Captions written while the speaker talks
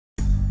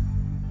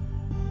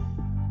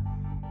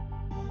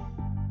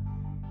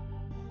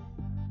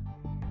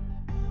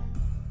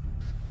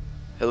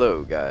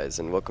Hello guys,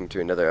 and welcome to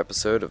another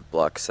episode of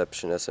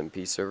Blockception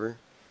SMP server.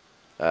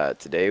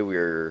 Today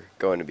we're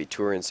going to be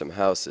touring some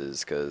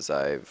houses because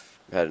I've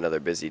had another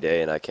busy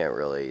day and I can't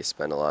really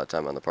spend a lot of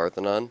time on the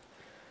Parthenon.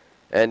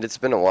 And it's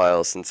been a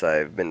while since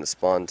I've been to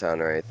Spawn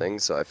Town or anything,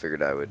 so I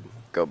figured I would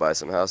go buy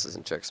some houses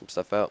and check some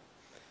stuff out.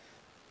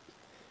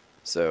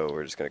 So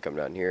we're just going to come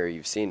down here.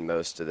 You've seen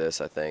most of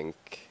this, I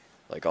think,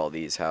 like all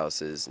these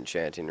houses,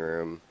 enchanting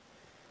room.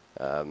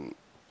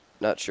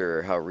 Not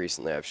sure how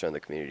recently I've shown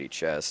the community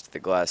chest. The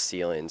glass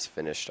ceiling's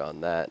finished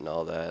on that and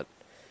all that.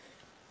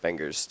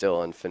 Benger's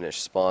still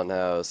unfinished spawn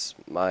house.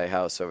 My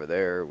house over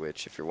there,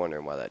 which if you're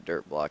wondering why that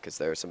dirt block is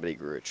there, somebody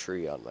grew a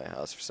tree on my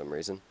house for some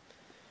reason.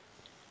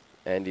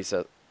 And he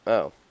said,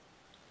 oh,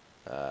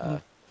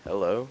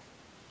 hello?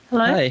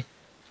 Hello? Hey,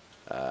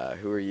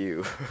 Who are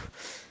you?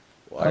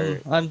 Why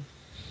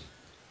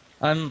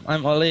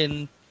I'm Ollie,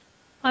 and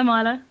Hi,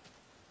 Milo.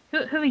 Who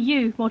are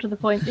you, more to the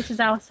point? This is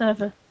our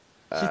server.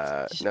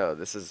 no,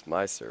 this is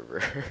my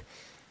server.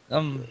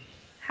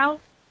 How?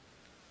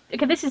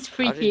 Okay, this is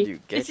freaky. How did you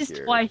get this is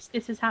here? twice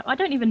this has happened. I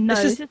don't even know.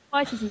 This This is- is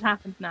twice this has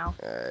happened now.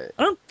 Alright.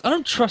 I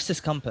don't trust this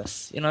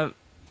compass. You know,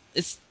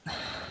 it's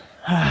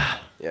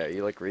Yeah,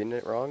 you like reading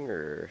it wrong,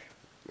 or?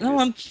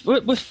 no,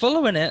 we're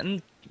following it,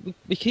 and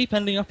we keep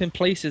ending up in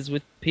places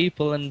with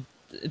people, and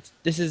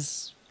this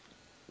is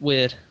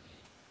weird.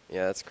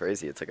 Yeah, that's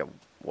crazy. It's like a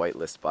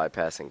whitelist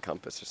bypassing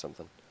compass or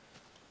something.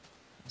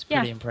 It's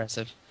pretty Yeah.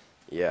 impressive.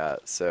 Yeah,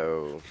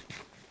 so,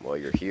 well,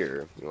 you're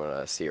here. You want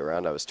to see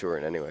around? I was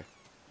touring anyway.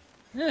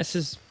 Yeah, this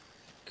is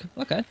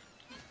okay.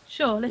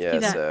 Sure, let's Yeah, do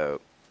that.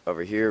 so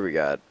over here we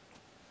got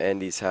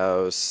Andy's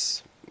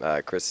house,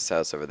 Chris's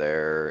house over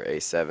there,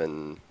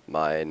 A7,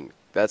 mine.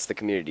 That's the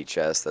community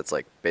chest. That's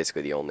like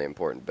basically the only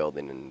important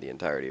building in the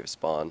entirety of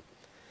Spawn.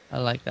 I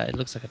like that. It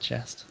looks like a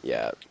chest.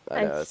 Yeah,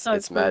 I know. That's so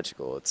It's cool.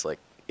 magical. It's like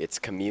it's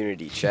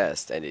community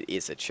chest, and it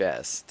is a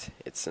chest.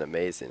 It's an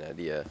amazing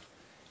idea.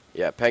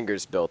 Yeah,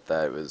 Penger's built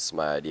that. It was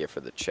my idea for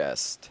the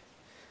chest.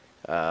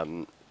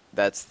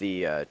 That's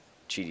the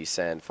Cheaty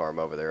Sand farm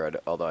over there,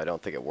 although I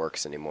don't think it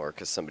works anymore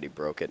because somebody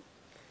broke it.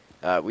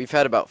 We've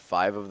had about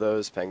 5 of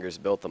those. Penger's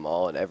built them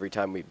all, and every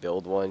time we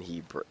build one,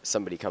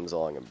 somebody comes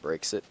along and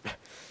breaks it.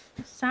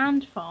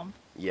 Sand farm.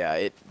 Yeah,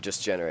 it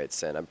just generates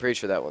sand. I'm pretty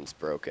sure that one's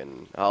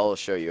broken. I'll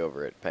show you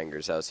over at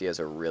Penger's house. He has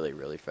a really,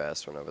 really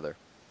fast one over there.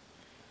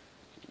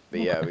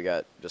 But yeah, we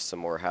got just some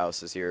more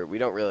houses here. We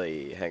don't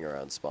really hang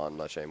around Spawn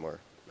much anymore.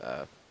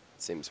 It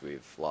seems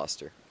we've lost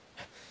her.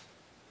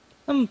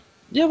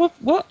 Yeah. What?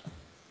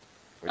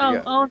 Where'd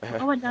you Oh, go?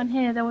 I went down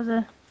here. There was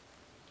a.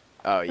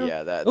 Oh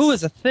yeah, Oh,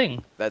 there's a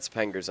thing. that's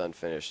Penger's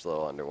unfinished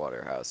little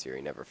underwater house here.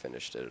 He never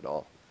finished it at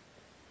all.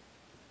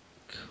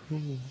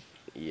 Cool.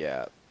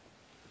 Yeah.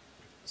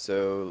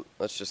 So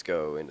let's just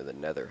go into the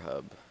Nether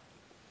hub,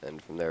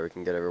 and from there we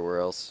can get everywhere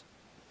else.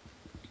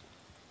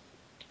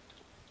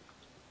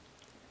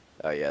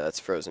 Oh yeah, that's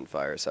Frozen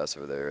Fire's house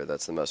over there.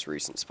 That's the most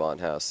recent spawn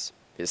house.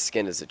 His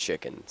skin is a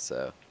chicken,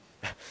 so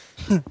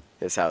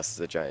his house is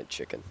a giant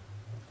chicken.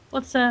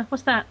 What's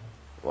that?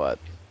 What?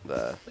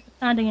 The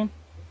Standing in.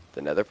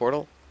 Nether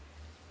portal?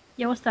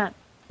 Yeah, what's that?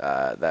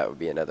 That would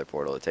be a Nether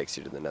portal. It takes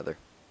you to the Nether.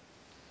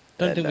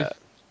 Don't And, think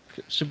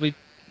we should we.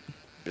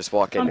 just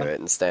walk into Um, it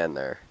and stand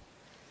there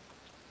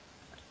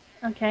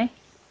Okay.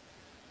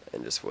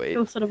 and just wait,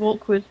 Feels sort of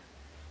awkward.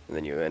 and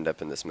then you end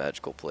up in this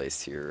magical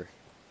place here.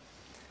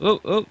 Oh.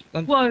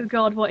 Whoa,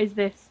 God, what is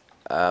this?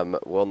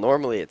 Well,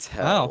 normally it's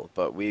hell, Wow.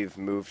 but we've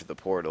moved the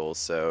portal,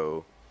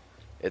 so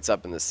it's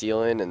up in the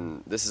ceiling,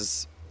 and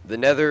the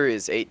Nether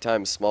is 8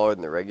 times smaller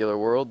than the regular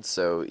world,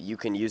 so you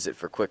can use it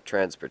for quick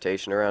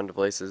transportation around to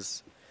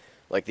places.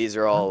 Like these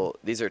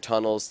are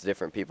tunnels to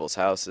different people's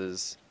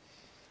houses.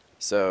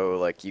 So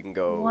like you can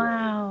go.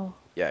 Wow.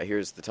 Yeah,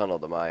 here's the tunnel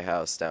to my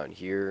house down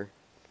here.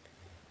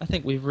 I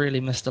think we've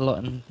really missed a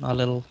lot in our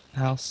little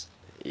house.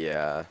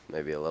 Yeah,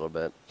 maybe a little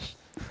bit.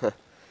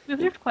 We've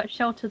lived quite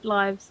sheltered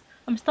lives.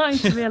 I'm starting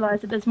to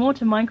realise that there's more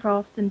to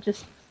Minecraft than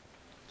just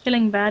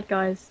killing bad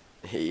guys.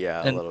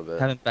 Yeah, a And little bit.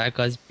 having bad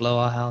guys blow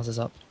our houses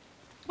up.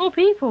 More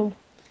people.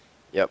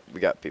 Yep,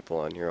 we got people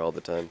on here all the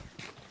time.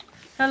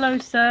 Hello,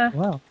 sir.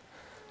 Wow.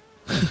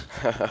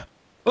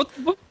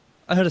 What?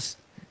 I heard a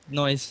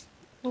noise.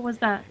 What was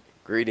that?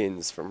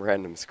 Greetings from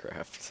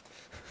Randomscraft.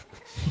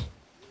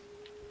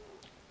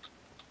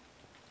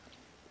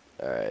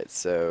 Alright,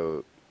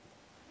 so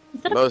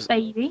Is that Most- a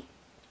baby?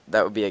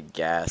 that would be a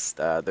ghast.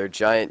 They're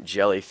giant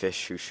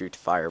jellyfish who shoot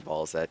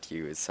fireballs at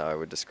you is how I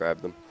would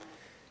describe them.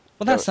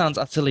 Well, that Don't- sounds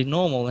utterly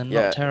normal and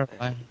Yeah. not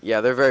terrifying.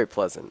 Yeah, they're very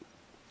pleasant.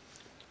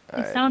 They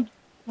Alright, sound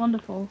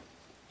wonderful.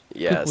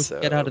 yeah, Quick, we so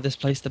get out of this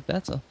place, the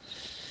better.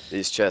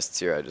 these chests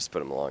here, I just put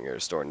them along here to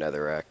store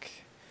netherrack.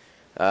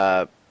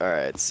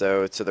 Alright,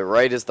 so to the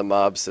right is the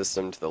mob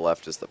system, to the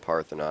left is the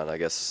Parthenon. I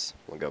guess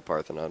we'll go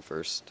Parthenon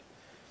first.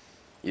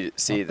 You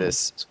see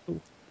this, It's cool.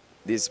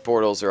 these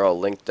portals are all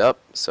linked up,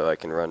 so I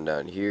can run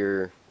down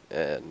here,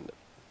 and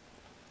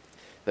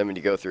then when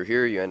you go through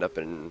here, you end up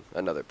in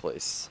another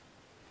place.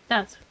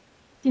 That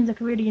seems like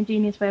a really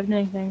ingenious way of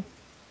doing things.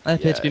 I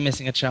appear to Yeah. be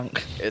missing a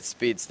chunk. It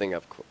speeds things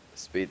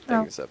speed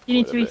Oh, things up you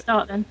need quite to a bit.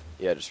 restart then.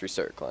 Yeah, just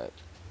restart your client.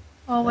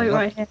 Oh, wait, Yeah.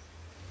 right here.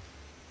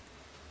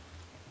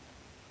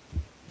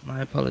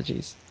 My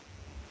apologies.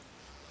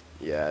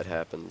 Yeah, it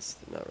happens.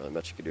 Not really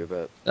much you can do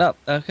about it. Oh,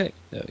 okay.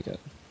 There we go.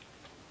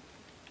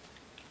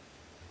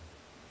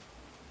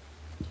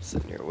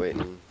 Sitting here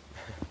waiting.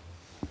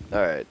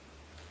 Alright.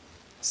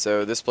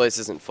 So this place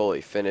isn't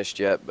fully finished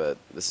yet, but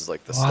this is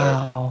like the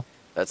start. Wow.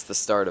 That's the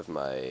start of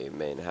my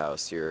main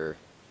house here.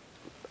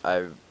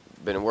 I've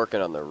been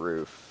working on the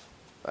roof.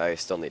 I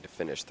still need to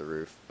finish the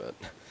roof, but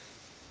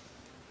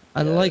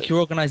I yeah, like your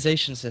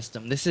organization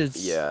system. This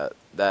is... yeah,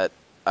 that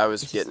I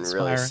was This is getting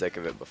really inspiring. sick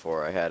of it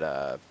before. I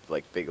had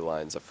like big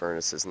lines of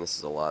furnaces, and this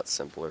is a lot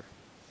simpler.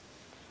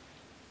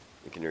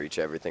 You can reach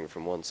everything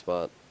from one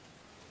spot.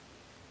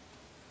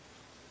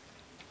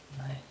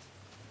 Nice.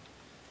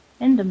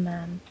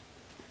 Enderman.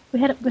 We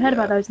heard Yeah.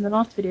 about those in the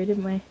last video,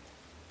 didn't we?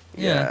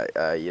 Yeah.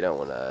 Yeah, you don't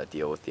want to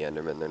deal with the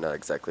Endermen. They're not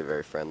exactly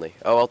very friendly.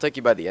 Oh, I'll take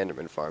you by the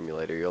Enderman farm you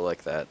later. You'll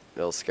like that.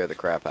 It'll scare the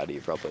crap out of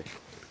you, probably.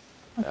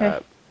 Okay.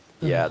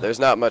 Yeah, there's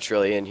not much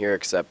really in here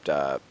except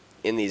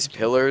in these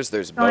pillars.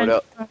 There's Try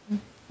boat. and-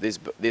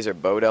 These are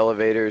boat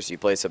elevators. You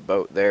place a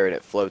boat there, and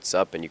it floats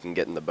up, and you can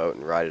get in the boat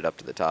and ride it up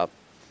to the top.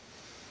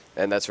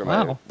 And that's where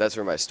Wow.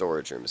 my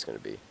storage room is going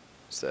to be.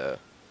 So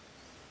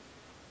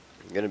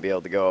I'm going to be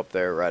able to go up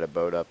there, ride a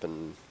boat up,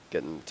 and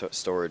get in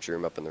storage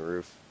room up in the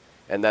roof.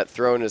 And that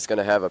throne is going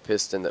to have a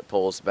piston that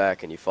pulls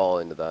back, and you fall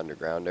into the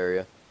underground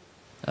area.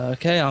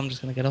 Okay, I'm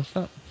just gonna get off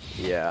that.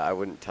 Yeah, I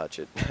wouldn't touch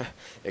it.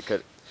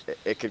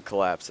 it could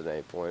collapse at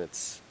any point.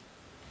 It's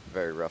a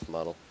very rough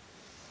model.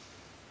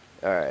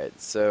 Alright,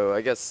 so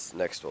I guess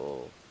next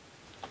we'll...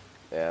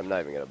 Yeah, I'm not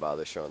even going to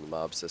bother showing the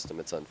mob system.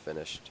 It's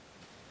unfinished.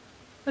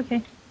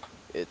 Okay.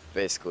 It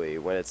basically,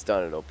 when it's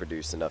done, it'll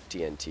produce enough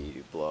TNT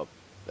to blow up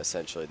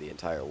essentially the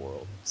entire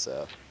world.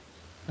 So,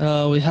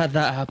 Oh, we've had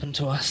that happen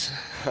to us.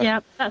 Yeah,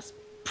 that's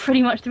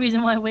pretty much the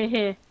reason why we're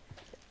here.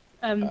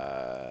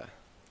 We're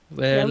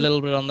Yeah, a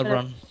little bit on the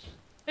run.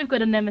 We've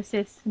got a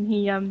nemesis, and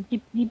he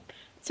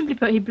simply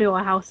put, he blew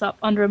our house up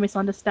under a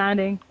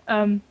misunderstanding.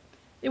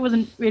 It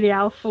wasn't really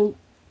our fault.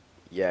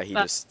 yeah, he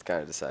But- just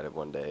kind of decided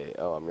one day,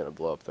 oh, I'm going to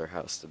blow up their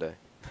house today.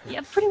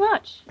 Yeah, pretty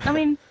much. I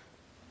mean,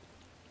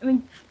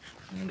 It's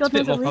a God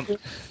bit knows more what we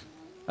did.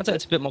 I'd say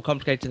it's a bit more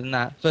complicated than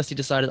that. First he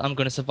decided I'm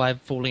going to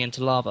survive falling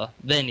into lava.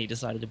 Then he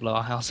decided to blow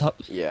our house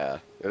up. Yeah,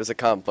 it was a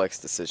complex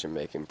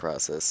decision-making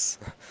process.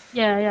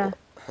 Yeah,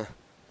 yeah.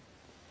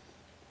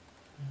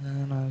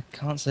 And I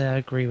can't say I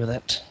agree with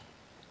it.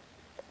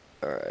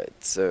 Alright,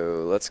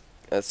 so let's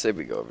say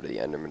we go over to the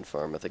Enderman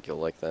farm. I think you'll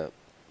like that.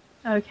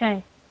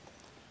 Okay.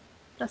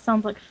 That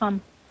sounds like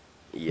fun.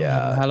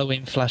 Yeah.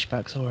 Halloween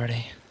flashbacks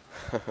already.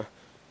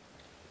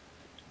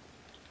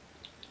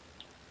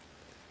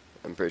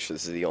 I'm pretty sure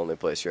this is the only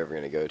place you're ever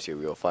going to go to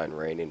where you'll find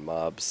raining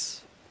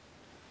mobs.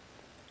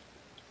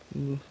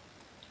 Ooh.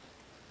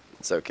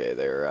 It's okay,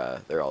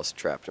 they're all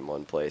trapped in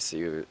one place.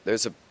 So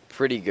there's a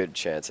pretty good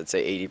chance, I'd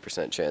say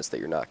 80% chance that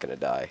you're not going to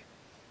die.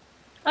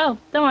 Oh,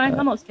 don't worry,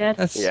 I'm not scared.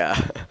 That's Yeah.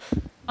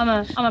 I'm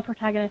a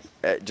protagonist.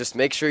 Just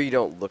make sure you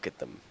don't look at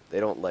them. They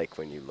don't like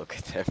when you look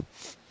at them.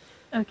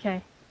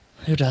 Okay.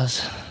 Who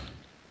does?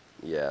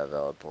 Yeah,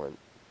 valid point.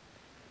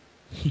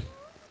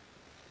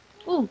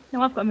 Ooh,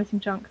 no, I've got a missing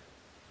chunk.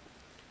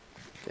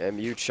 Damn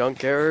you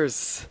chunk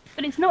errors.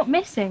 But it's not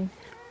missing.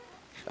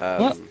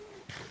 What?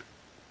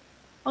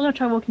 I'm gonna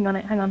try walking on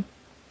it. Hang on.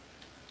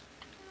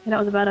 Yeah, that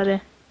was a bad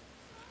idea.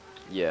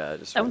 Yeah,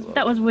 just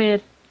That was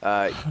weird.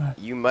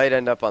 you might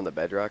end up on the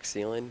bedrock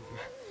ceiling.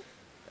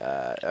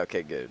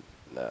 Okay, good.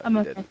 No, I'm you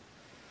okay. didn't.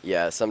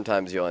 Yeah,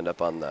 sometimes you'll end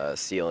up on the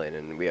ceiling,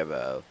 and we have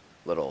a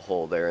little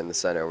hole there in the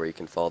center where you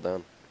can fall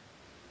down.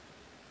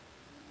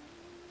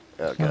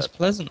 Oh, Sounds God.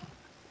 pleasant.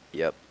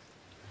 Yep.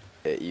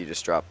 You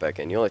just drop back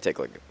in. You only take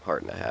like a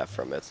heart and a half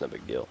from it. It's no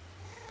big deal.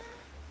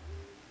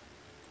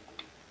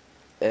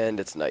 And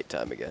it's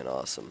nighttime again.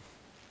 Awesome.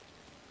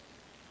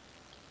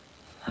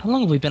 How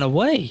long have we been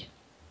away?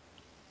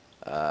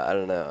 I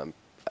don't know.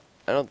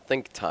 I don't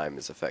think time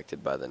is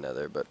affected by the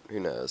nether, but who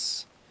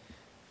knows?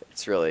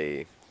 It's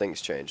really... Things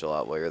change a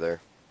lot while you're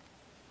there.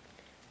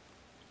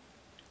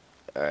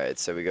 Alright,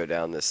 so we go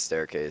down this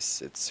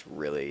staircase. It's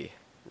really,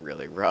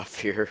 really rough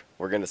here.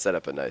 We're going to set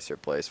up a nicer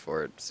place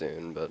for it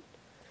soon, but...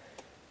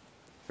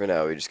 For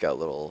now, we just got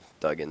little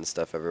dug-in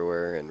stuff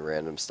everywhere and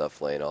random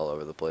stuff laying all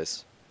over the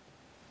place.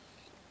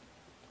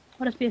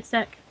 I'll just be a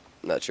sec.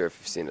 Not sure if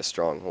you've seen a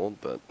stronghold,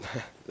 but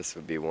this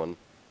would be one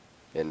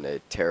in a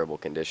terrible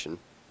condition.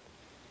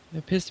 There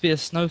appears to be a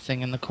snow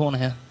thing in the corner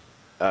here.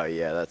 Oh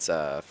yeah, that's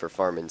for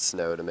farming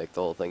snow to make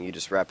the whole thing. You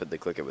just rapidly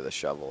click it with a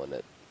shovel and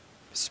it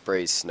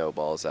sprays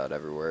snowballs out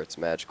everywhere. It's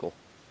magical.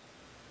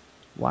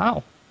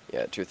 Wow.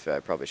 Yeah, truthfully, I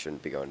probably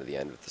shouldn't be going to the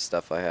end with the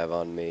stuff I have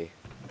on me,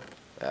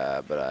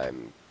 but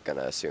I'm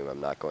gonna assume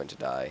I'm not going to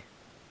die.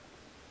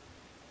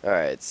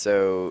 Alright,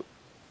 so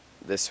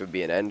this would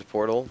be an end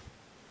portal.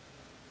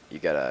 You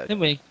gotta Didn't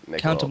we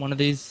make a counter little... one of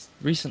these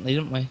recently,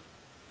 didn't we?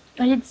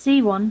 I did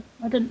see one.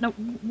 I don't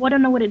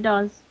know what it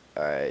does.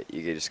 Alright,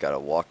 you just gotta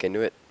walk into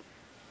it.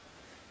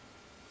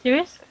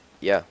 Serious?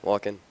 Yeah,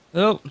 walk in.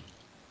 Oh.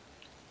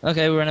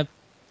 Okay, we're in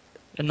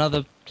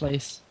another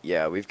place.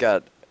 Yeah,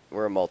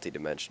 we're a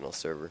multi-dimensional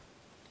server.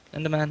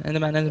 Enderman,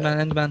 Enderman,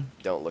 Enderman, Enderman.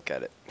 Don't look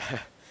at it.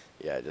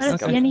 Yeah, I just don't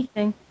see Okay.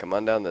 anything. come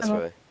on down this Hang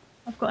on. way.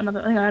 I've got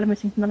another. I think I had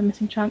another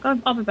missing chunk.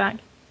 I'll be back.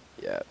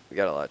 Yeah, we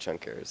got a lot of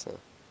chunk errors, huh?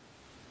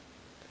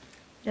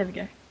 There we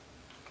go.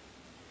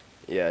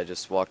 Yeah,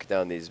 just walk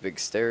down these big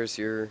stairs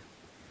here.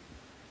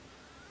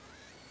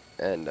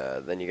 And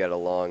then you got a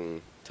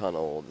long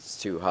tunnel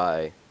that's too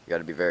high. You got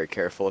to be very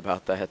careful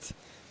about that.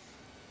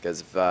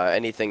 Because if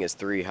anything is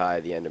 3 high,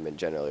 the Enderman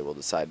generally will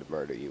decide to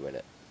murder you in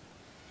it.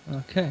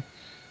 Okay.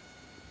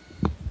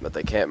 But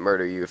they can't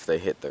murder you if they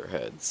hit their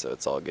head, so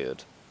it's all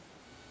good.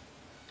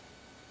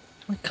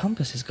 My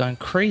compass is going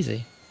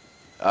crazy.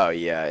 Oh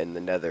yeah, in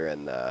the Nether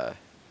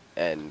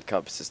and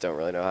compasses don't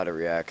really know how to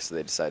react, so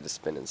they decide to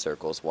spin in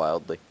circles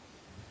wildly.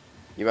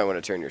 You might want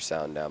to turn your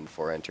sound down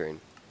before entering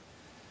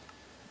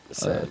the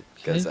sand,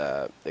 because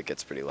it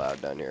gets pretty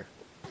loud down here.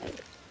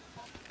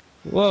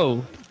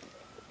 Whoa.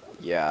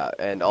 Yeah,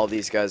 and all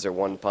these guys are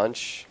one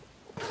punch,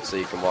 so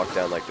you can walk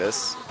down like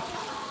this,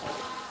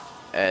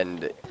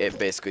 and it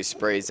basically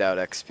sprays out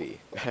XP.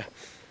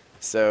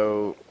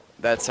 So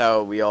that's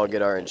how we all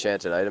get our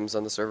enchanted items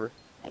on the server.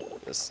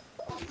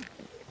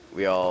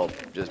 We all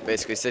just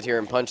basically sit here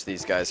and punch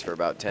these guys for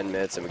about 10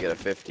 minutes, and we get a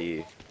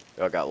 50.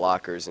 We all got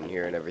lockers in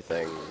here and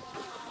everything.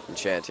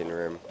 Enchanting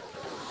room.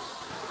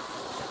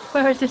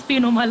 Where has this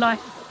been all my life?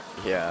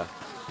 Yeah.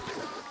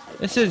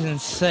 This is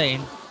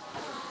insane.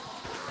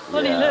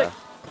 Ollie, Yeah. look.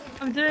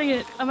 I'm doing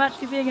it. I'm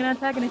actually being an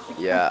antagonist.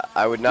 Yeah,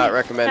 I would not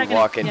recommend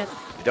Antagonist walking. again.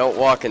 Don't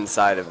walk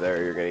inside of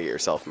there, you're gonna get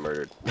yourself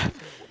murdered.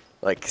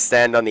 Like,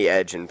 stand on the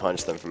edge and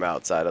punch them from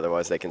outside,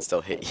 otherwise they can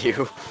still hit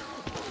you.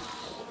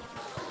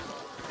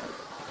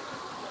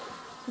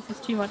 This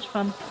is too much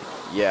fun.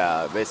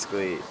 Yeah,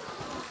 basically,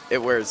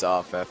 it wears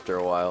off after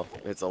a while.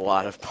 It's a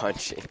lot of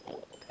punching.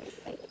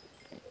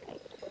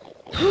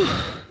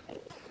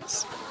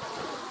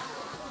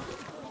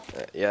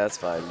 Yeah, that's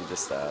fine. You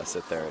just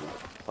sit there and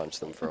punch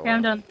them for a Okay, while.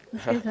 I'm done.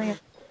 Let's do something.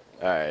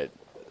 Alright.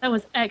 That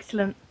was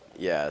excellent.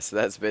 Yeah, so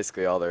that's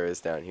basically all there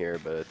is down here,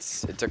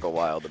 but it took a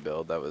while to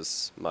build. That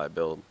was my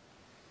build.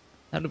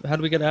 How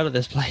do we get out of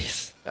this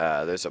place?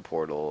 There's a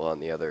portal on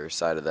the other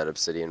side of that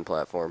obsidian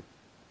platform.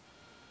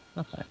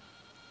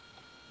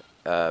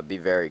 Okay. Be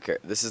very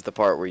this is the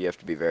part where you have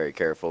to be very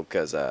careful,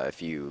 because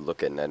if you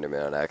look at an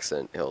Enderman on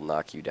accident, he'll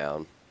knock you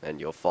down,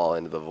 and you'll fall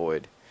into the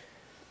void.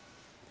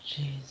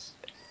 Jeez.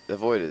 The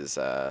void is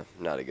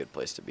not a good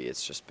place to be.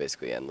 It's just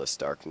basically endless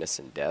darkness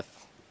and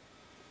death.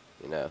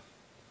 You know?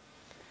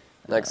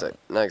 Not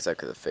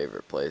exactly the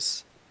favorite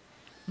place.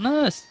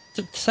 No, it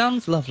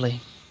sounds lovely.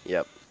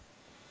 Yep.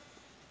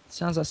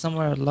 Sounds like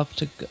somewhere I'd love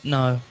to go.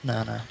 No.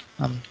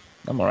 I'm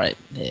alright.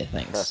 Yeah,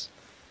 thanks.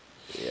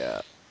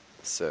 Yeah.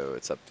 So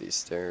it's up these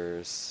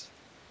stairs.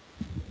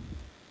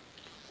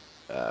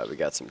 We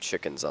got some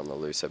chickens on the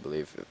loose, I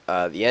believe.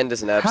 The end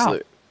is an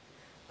absolute...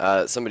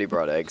 somebody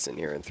brought eggs in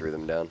here and threw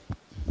them down.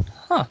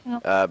 Huh.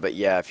 But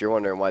yeah, if you're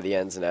wondering why the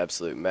end's an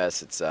absolute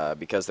mess, it's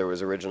because there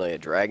was originally a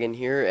dragon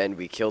here, and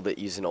we killed it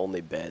using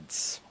only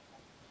beds.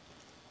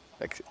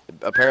 Like,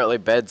 apparently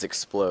beds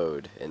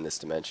explode in this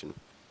dimension.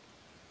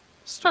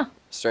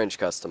 Strange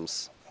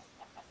customs.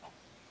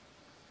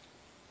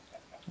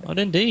 What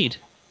indeed.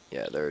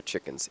 Yeah, there are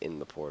chickens in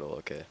the portal,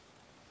 okay.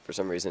 For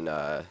some reason,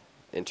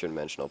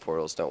 interdimensional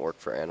portals don't work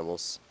for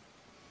animals.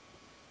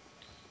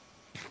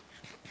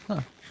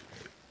 Huh.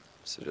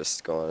 So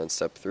just go on and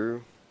step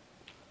through.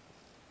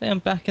 Hey, I'm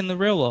back in the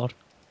real world.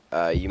 You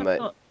I've might...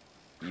 got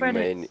You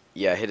credits. may...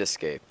 Yeah, hit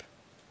escape.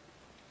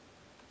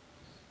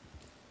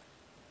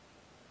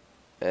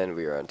 And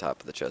we are on top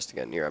of the chest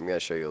again. Here, I'm going to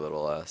show you a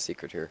little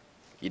secret here.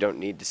 You don't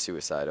need to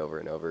suicide over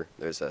and over.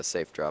 There's a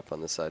safe drop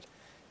on this side.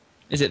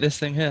 Is it this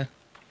thing here?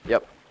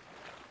 Yep.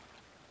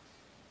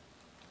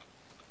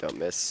 Don't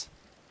miss.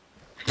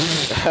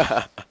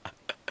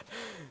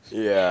 Yeah.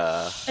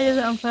 I did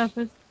it on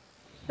purpose.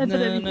 I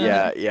did it.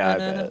 Yeah, yeah, I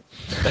bet.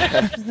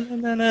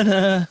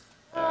 No.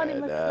 Oh, I need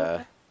my And, sword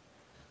back.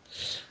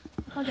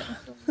 I'll get my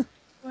sword. I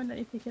won't let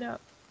you pick it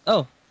up.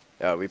 Oh,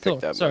 oh, we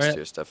picked up sorry. most of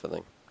your stuff, I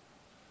think.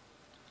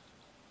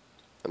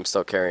 I'm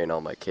still carrying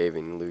all my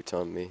caving loot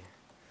on me.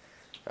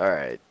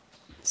 Alright,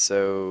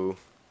 so...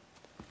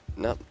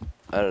 Nope.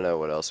 I don't know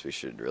what else we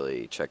should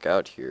really check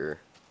out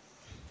here.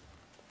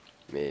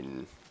 I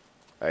mean...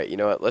 Alright, you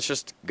know what? Let's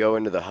just go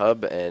into the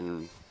hub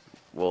and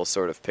we'll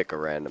sort of pick a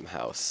random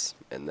house.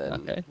 And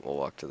then we'll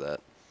walk to that.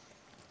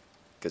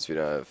 Because we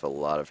don't have a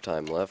lot of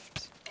time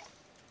left.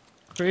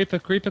 creeper.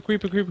 Where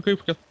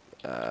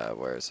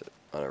is it?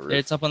 On a roof?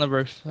 It's up on the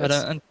roof. I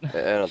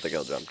don't think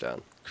I'll jump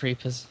down.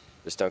 creepers.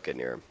 Just don't get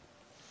near him.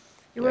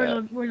 Yeah, we're,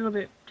 Yeah. we're a little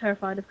bit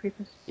terrified of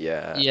creepers.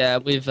 Yeah. Yeah,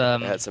 we've I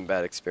had some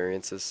bad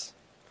experiences.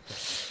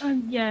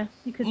 Yeah,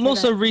 you could say more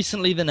so that.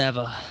 recently than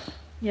ever.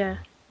 Yeah.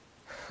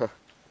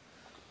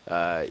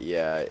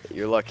 Yeah,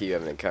 you're lucky you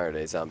haven't encountered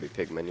any zombie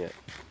pigmen yet.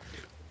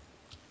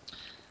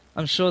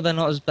 I'm sure they're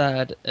not as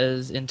bad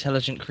as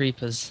intelligent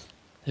creepers,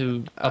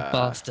 who are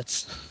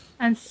bastards.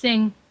 And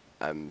sing.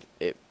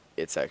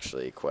 it's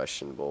actually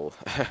questionable.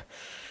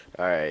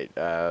 Alright,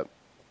 tell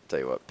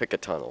you what, pick a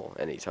tunnel,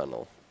 any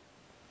tunnel.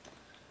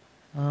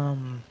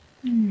 Hmm.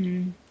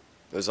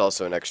 There's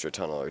also an extra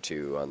tunnel or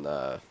two on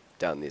the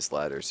down these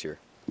ladders here.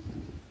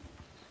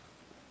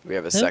 We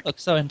have a They sec. look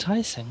so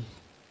enticing.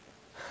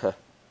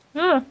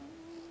 Ah,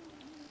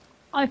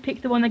 I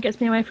picked the one that gets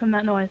me away from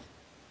that noise.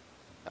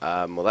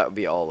 Well, that would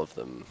be all of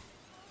them.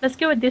 Let's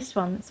go with this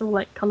one. It's all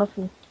like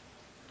colourful.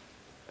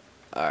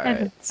 Alright,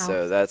 Heaven's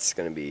so house. that's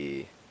gonna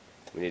be.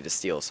 We need to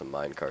steal some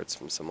minecarts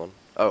from someone.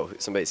 Oh,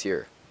 somebody's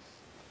here.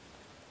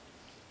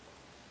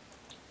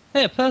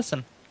 Hey, a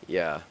person.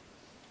 Yeah.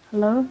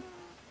 Hello?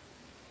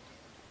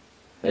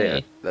 Hey,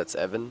 Hey. that's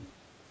Evan.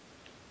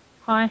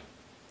 Hi.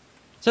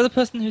 So the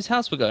person whose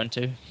house we're going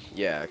to.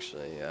 Yeah,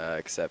 actually,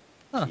 except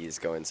Huh. he's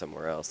going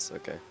somewhere else.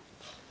 Okay.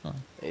 Huh.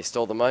 And he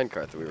stole the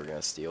minecart that we were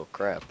gonna steal.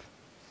 Crap.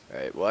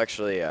 Alright, well,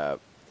 actually, the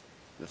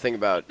thing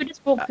about. We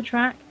just walk the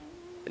track.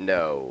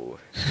 No,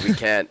 we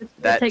can't. It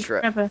that takes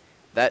track. forever.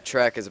 That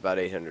track is about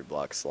 800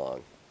 blocks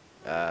long.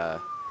 Yeah,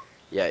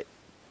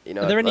 you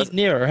know. Are there what, any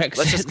nearer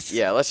exits?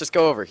 let's just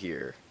go over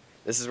here.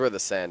 This is where the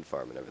sand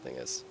farm and everything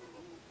is.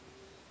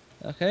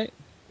 Okay.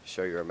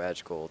 Show your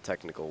magical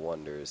technical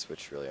wonders,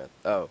 which really aren't.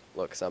 Oh,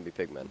 look, zombie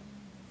pigmen.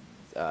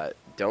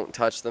 Don't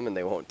touch them, and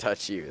they won't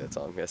touch you. That's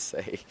all I'm gonna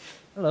say.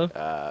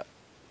 Hello.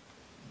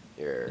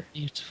 Here,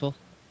 Beautiful.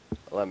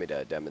 allow me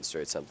to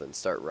demonstrate something.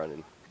 Start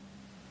running.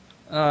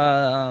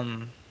 Are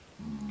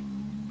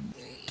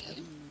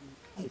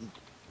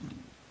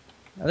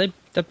they?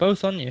 They're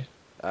both on you.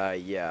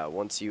 Yeah.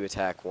 Once you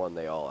attack one,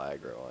 they all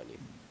aggro on you.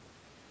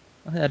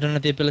 I don't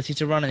have the ability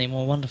to run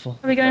anymore. Wonderful.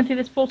 Are we going through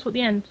this portal at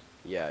the end?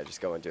 Yeah,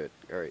 just go into it.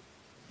 Hurry.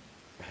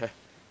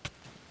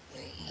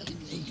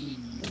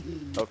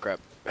 Oh crap.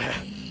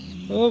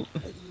 Oh.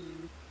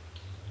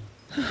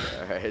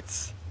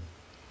 Alright.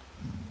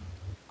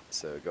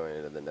 So going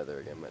into the nether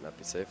again might not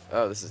be safe.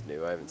 Oh, this is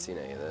new. I haven't seen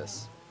any of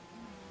this.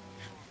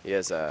 He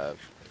has a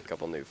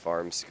couple new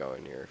farms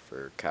going here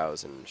for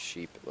cows and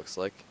sheep, it looks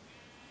like.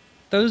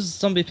 Those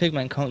zombie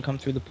pigmen can't come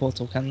through the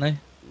portal, can they?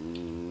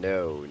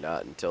 No,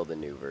 not until the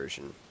new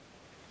version,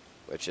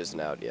 which isn't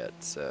out yet.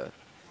 So,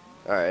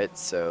 alright,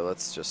 so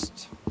let's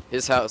just...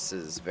 His house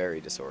is very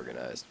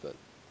disorganized, but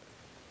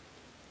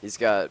he's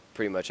got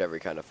pretty much every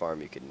kind of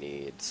farm you could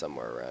need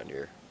somewhere around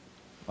here.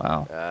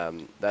 Wow.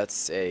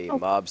 That's a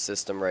mob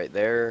system right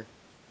there.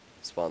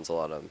 Spawns a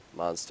lot of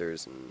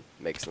monsters and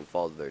makes them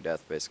fall to their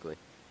death, basically.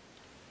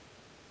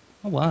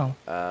 Oh wow.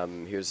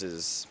 Here's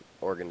his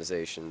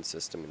organization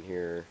system in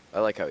here. I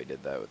like how he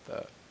did that with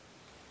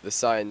the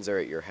signs are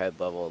at your head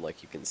level and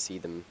like you can see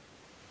them.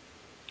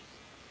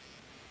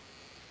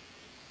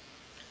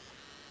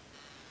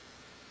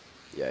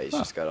 Yeah, he's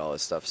just got all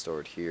his stuff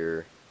stored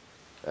here.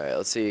 Alright,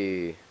 let's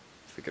see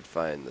if we could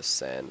find the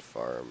sand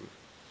farm.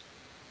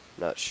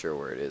 Not sure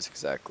where it is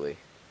exactly.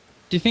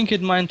 Do you think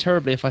you'd mind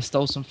terribly if I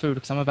stole some food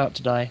because I'm about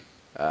to die?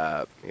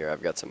 Here,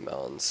 I've got some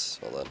melons.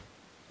 Hold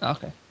on.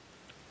 Okay.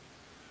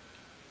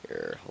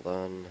 Here, hold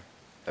on.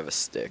 I have a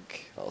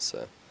stick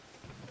also.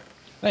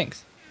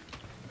 Thanks.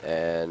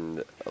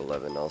 And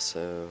 11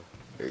 also.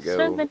 Here you go.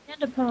 So many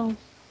ender pearls.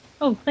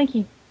 Oh, thank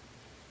you.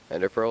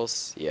 Ender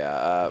pearls?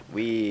 Yeah,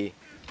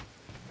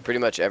 pretty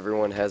much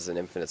everyone has an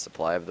infinite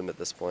supply of them at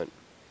this point.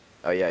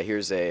 Oh yeah,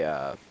 here's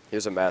a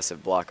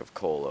massive block of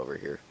coal over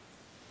here.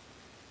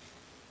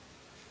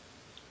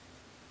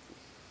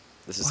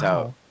 This is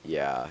how,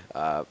 yeah,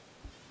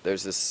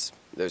 there's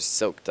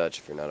Silk Touch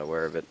if you're not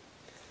aware of it.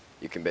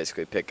 You can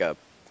basically pick up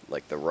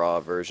like the raw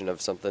version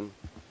of something.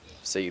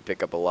 So you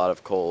pick up a lot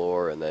of coal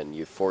ore and then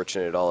you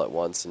fortune it all at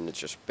once and it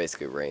just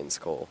basically rains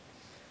coal.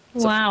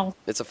 Wow.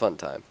 It's a fun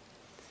time.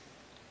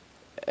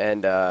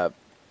 And up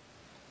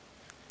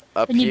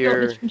And you built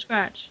here, this from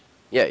scratch.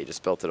 yeah, he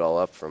just built it all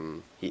up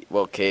from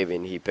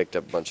caving. He picked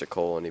up a bunch of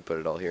coal and he put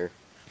it all here.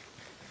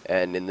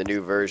 And in the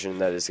new version,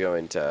 that is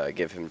going to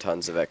give him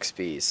tons of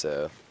XP.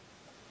 So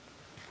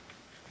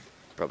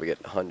probably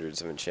get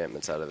hundreds of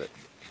enchantments out of it.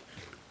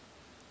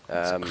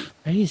 That's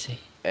crazy.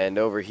 And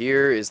over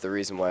here is the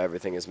reason why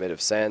everything is made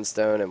of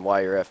sandstone and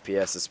why your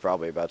FPS is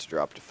probably about to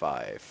drop to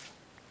 5.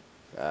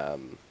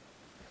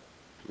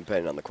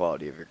 Depending on the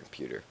quality of your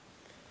computer.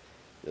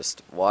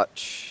 Just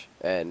watch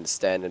and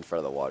stand in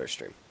front of the water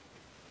stream.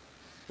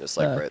 Just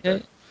like right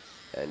there.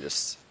 And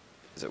just...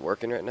 Is it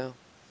working right now?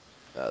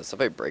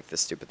 Somebody break this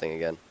stupid thing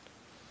again.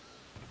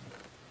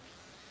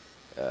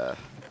 God.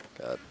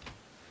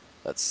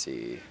 Let's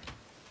see.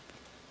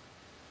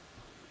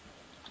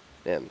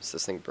 Damn, is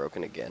this thing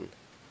broken again?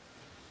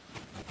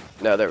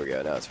 No, there we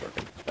go. Now it's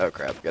working. Oh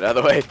crap! Get out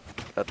of the way.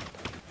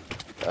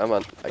 Come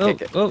on. I can't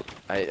get. Oh.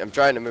 I'm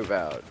trying to move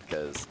out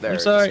because there. I'm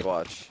sorry. Just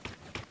watch.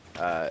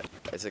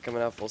 Is it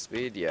coming out full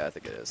speed? Yeah, I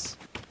think it is.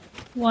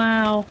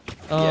 Wow.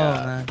 Oh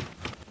Yeah. man.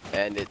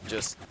 And it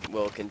just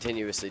will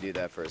continuously do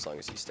that for as long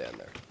as you stand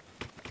there.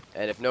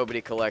 And if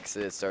nobody collects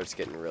it, it starts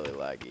getting really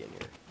laggy in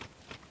here.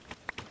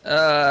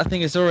 I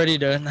think it's already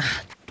doing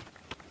that.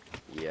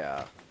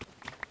 Yeah.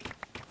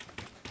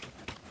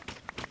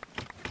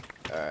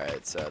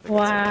 Alright, so I think that's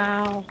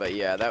Wow. But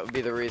yeah, that would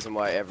be the reason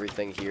why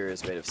everything here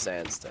is made of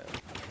sandstone.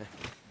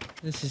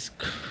 This is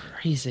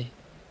crazy.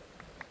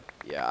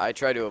 Yeah, I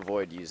try to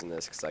avoid using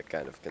this because I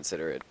kind of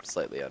consider it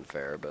slightly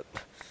unfair, but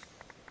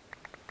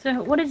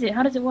So what is it?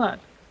 How does it work?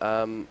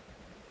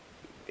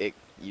 it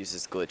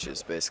uses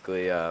glitches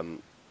basically.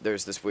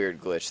 There's this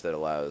weird glitch that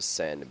allows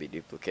sand to be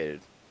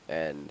duplicated,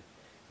 and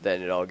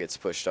then it all gets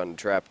pushed onto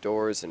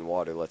trapdoors and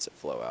water lets it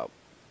flow out.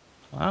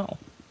 Wow.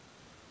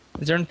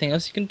 Is there anything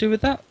else you can do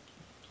with that?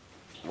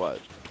 What?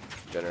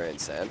 Generating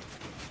sand?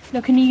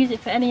 No, can you use it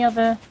for any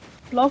other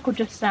block or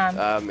just sand?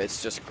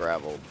 It's just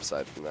gravel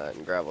aside from that,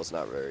 and gravel's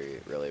not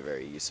really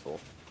very useful.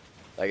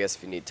 I guess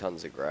if you need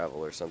tons of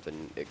gravel or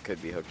something, it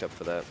could be hooked up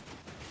for that.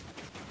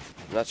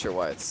 I'm not sure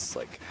why it's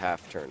like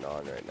half turned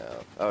on right now.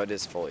 Oh, it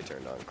is fully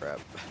turned on, crap.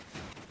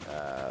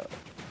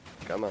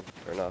 Come on,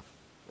 turn off.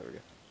 There we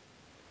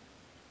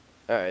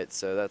go. Alright,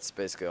 so that's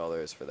basically all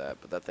there is for that,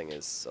 but that thing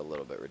is a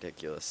little bit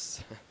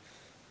ridiculous.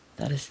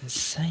 That is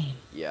insane.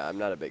 Yeah, I'm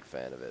not a big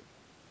fan of it.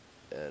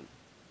 And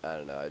I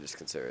don't know, I just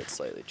consider it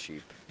slightly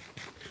cheap.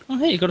 Oh,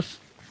 hey, you got a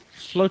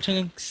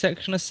floating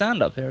section of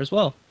sand up here as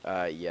well.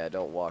 Yeah,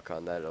 don't walk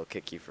on that, it'll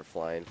kick you for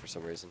flying for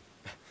some reason.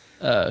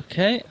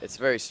 Okay. It's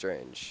very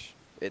strange.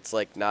 It's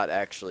like not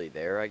actually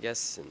there, I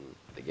guess, in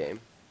the game.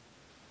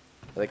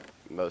 I think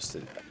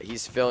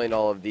he's filling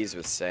all of these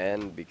with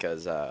sand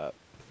because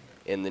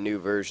in the new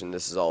version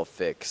this is all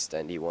fixed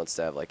and he wants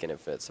to have like an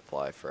infinite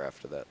supply for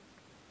after that.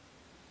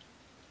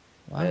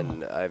 Wow.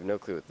 And I have no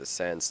clue what the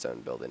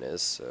sandstone building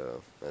is,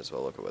 so might as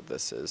well look at what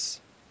this is.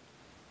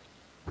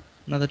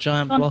 Another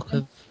giant On block again.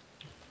 of...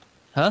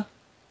 Huh?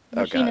 The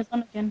Oh, machine God. is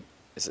on again.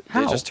 Did it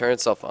How? just turn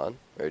itself on,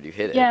 or did you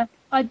hit it? Yeah,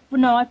 I put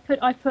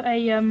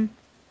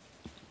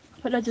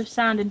loads of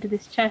sand into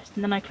this chest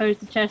and then I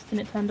closed the chest and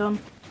it turned on.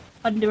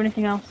 I didn't do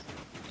anything else.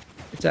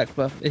 Attack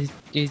buff.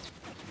 He's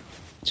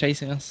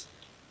chasing us.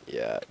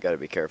 Yeah, gotta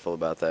be careful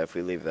about that. If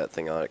we leave that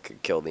thing on, it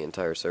could kill the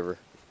entire server.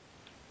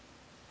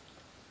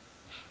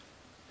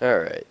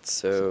 Alright,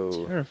 It's a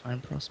so... terrifying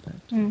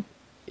prospect. Mm.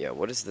 Yeah,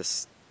 what is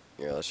this?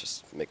 Here, let's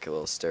just make a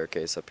little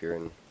staircase up here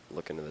and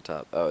look into the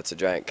top. Oh, it's a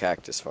giant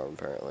cactus farm,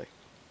 apparently.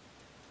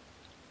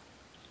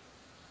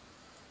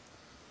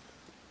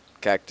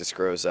 Cactus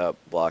grows up,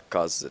 block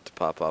causes it to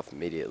pop off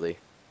immediately.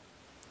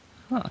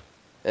 Huh.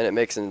 And it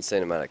makes an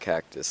insane amount of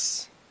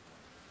cactus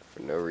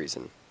for no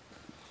reason.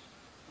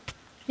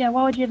 Yeah,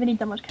 why would you ever need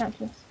that much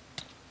cactus?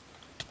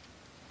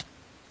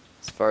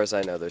 As far as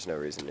I know, there's no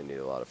reason to need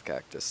a lot of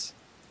cactus.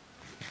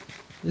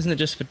 Isn't it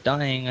just for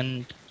dying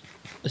and,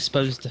 I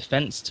suppose,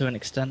 defense to an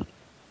extent?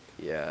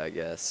 Yeah, I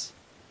guess.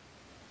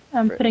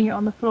 I'm Right. putting it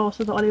on the floor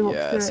so that Ollie walks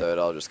Yeah, through so it. it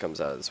all just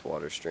comes out of this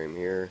water stream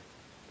here.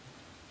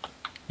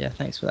 Yeah,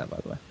 thanks for that, by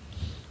the way.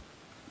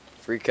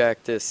 Free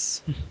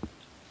cactus.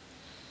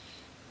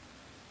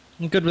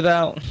 I'm good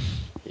without.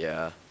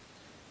 Yeah.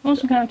 Want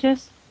some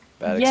cactus?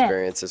 Bad Yeah.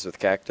 experiences with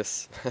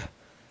cactus.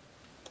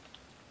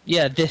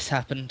 Yeah, this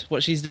happened.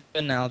 What she's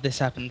doing now, this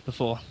happened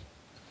before.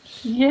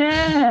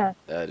 Yeah!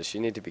 Does she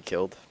need to be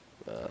killed?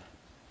 No,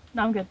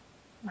 I'm good.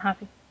 I'm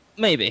happy.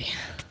 Maybe.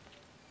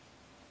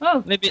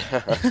 Oh! Maybe.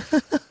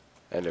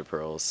 Ender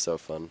Pearl is so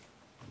fun.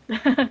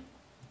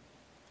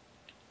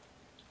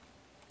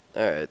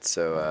 Alright,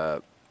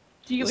 so,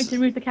 Do you want me this to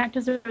remove the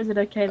cactus or is it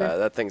okay then?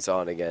 that thing's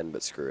on again,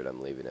 but screw it,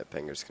 I'm leaving it.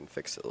 Pingers can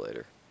fix it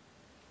later.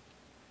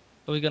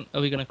 Are we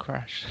gonna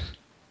crash?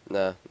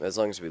 Nah, as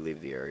long as we leave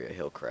the area,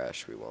 he'll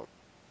crash, we won't.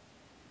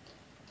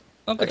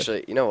 Oh, good.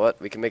 Actually, you know what?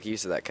 We can make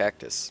use of that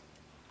cactus.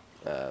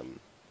 I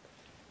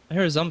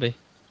hear a zombie.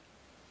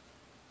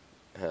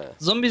 Huh.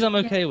 Zombies I'm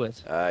okay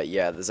with.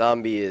 Yeah, the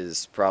zombie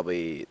is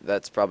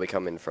that's probably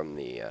coming from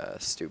the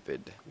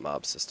stupid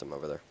mob system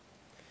over there.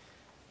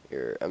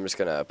 Here, I'm just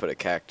gonna put a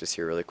cactus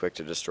here really quick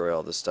to destroy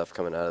all this stuff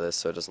coming out of this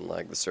so it doesn't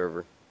lag the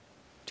server.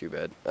 Too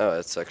bad. Oh,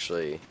 it's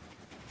actually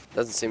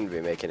doesn't seem to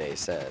be making any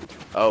sand.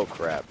 Oh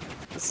crap,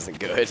 this isn't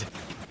good.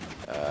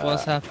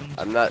 What's happened?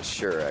 I'm not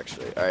sure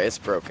actually. All right, it's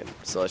broken,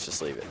 so let's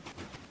just leave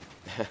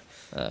it.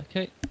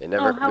 Okay. It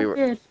never. Oh, how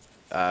weird.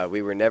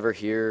 We were never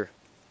here.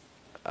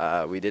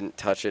 We didn't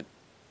touch it.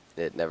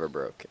 It never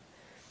broke.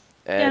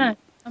 And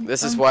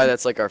this is why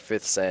that's like our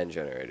 5th sand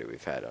generator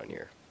we've had on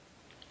here.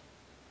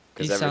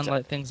 These Because sound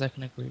like things I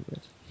can agree with.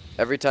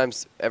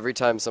 every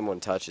time someone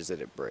touches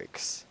it, it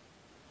breaks.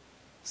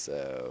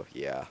 So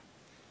yeah,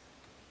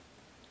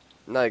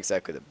 not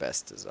exactly the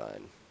best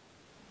design.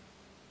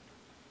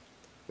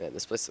 Man,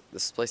 this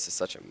place is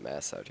such a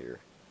mess out here.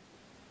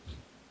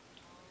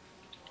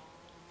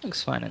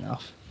 Looks fine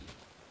enough.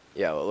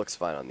 Yeah, well, it looks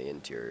fine on the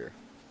interior.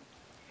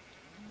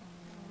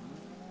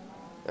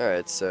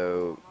 Alright,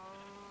 so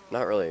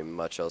not really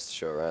much else to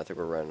show around. I think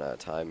we're running out of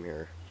time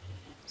here.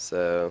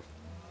 So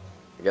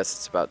I guess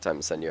it's about time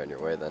to send you on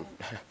your way then.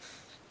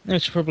 We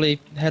should probably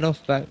head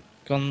off back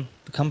on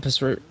the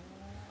compass route.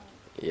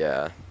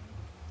 Yeah.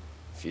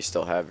 If you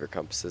still have your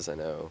compasses, I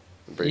know.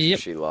 I'm pretty sure Yep.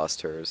 she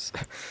lost hers.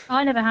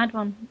 I never had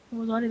one. It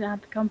was Ollie that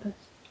had the compass.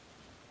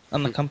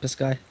 I'm the compass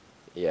guy.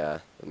 Yeah,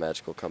 the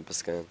magical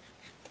compass gun.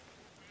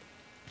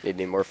 Need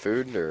any more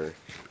food, or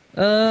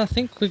I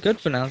think we're good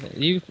for now.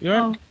 You're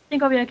Oh, on. I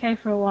think I'll be okay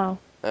for a while.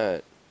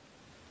 Alright,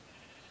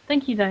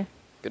 Thank you, though.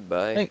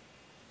 goodbye. Thank-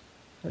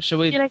 Shall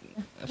See we you later.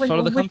 follow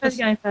the Which way are compass?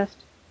 we going first?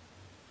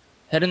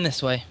 Heading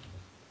this way,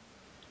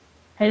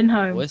 Heading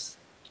home. boys.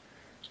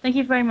 Thank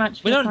you very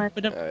much for We your don't. time.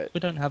 We don't. Alright. We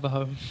don't have a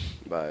home.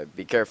 Bye.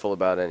 Be careful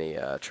about any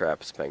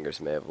traps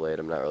Pengers may have laid.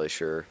 I'm not really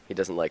sure. He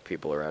doesn't like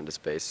people around his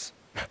base.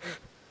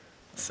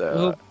 So,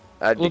 We'll,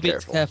 I'd we'll be be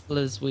as careful. careful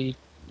as we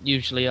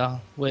usually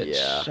are. Which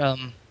Yeah.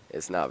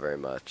 It's not very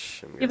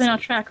much. I'm Given our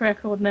guessing. track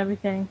record and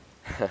everything.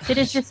 It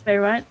is this way,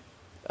 right?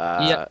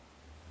 Yeah.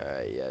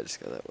 Alright, yeah, just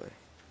go that way.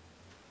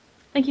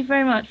 Thank you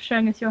very much for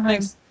showing us your home.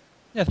 Thanks.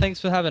 Yeah.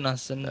 Thanks for having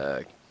us and Uh,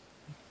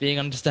 being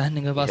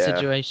understanding of our yeah.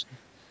 situation.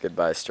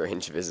 Goodbye,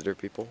 strange visitor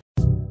people.